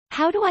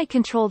How do I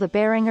control the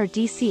Behringer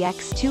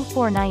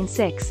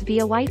DCX2496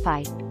 via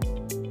Wi-Fi?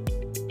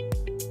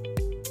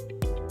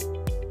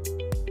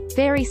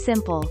 Very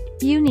simple.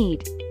 You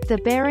need the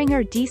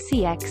Behringer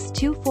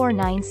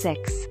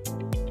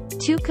DCX2496,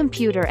 2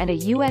 computer and a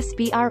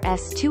USB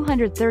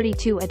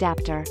RS-232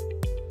 adapter,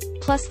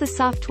 plus the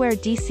software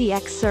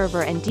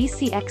dcx.server and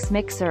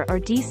dcx.mixer or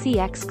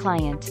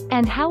dcx.client,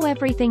 and how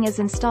everything is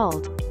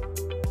installed.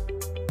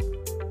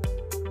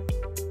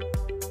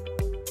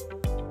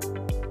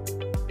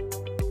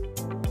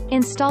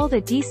 Install the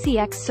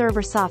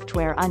dcx.server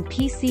software on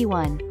PC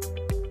 1.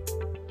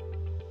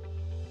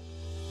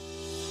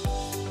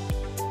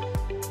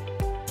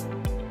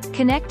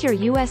 Connect your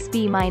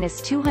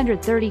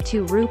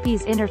USB-232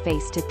 rupees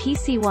interface to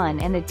PC 1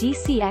 and the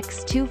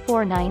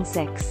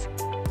dcx2496.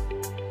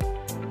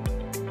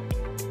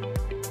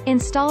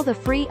 Install the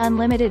free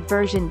unlimited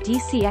version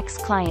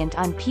dcx.client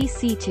on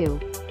PC 2.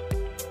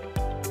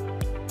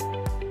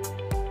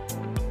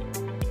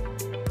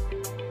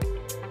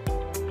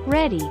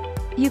 Ready.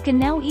 You can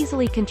now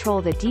easily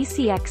control the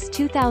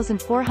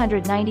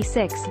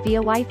dcx2496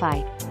 via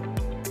Wi-Fi.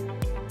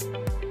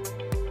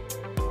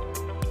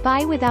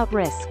 Buy without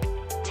risk.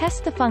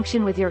 Test the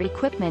function with your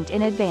equipment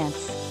in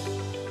advance.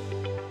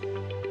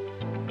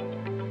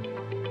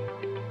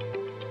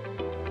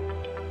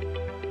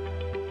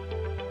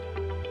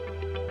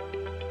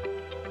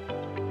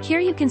 Here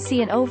you can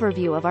see an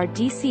overview of our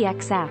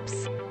DCX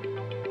apps.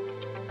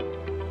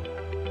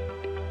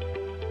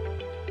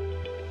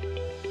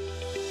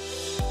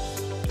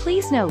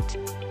 Please note,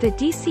 the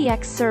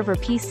DCX server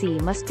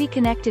PC must be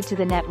connected to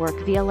the network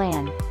via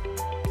LAN.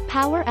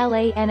 Power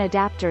LAN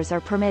adapters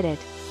are permitted.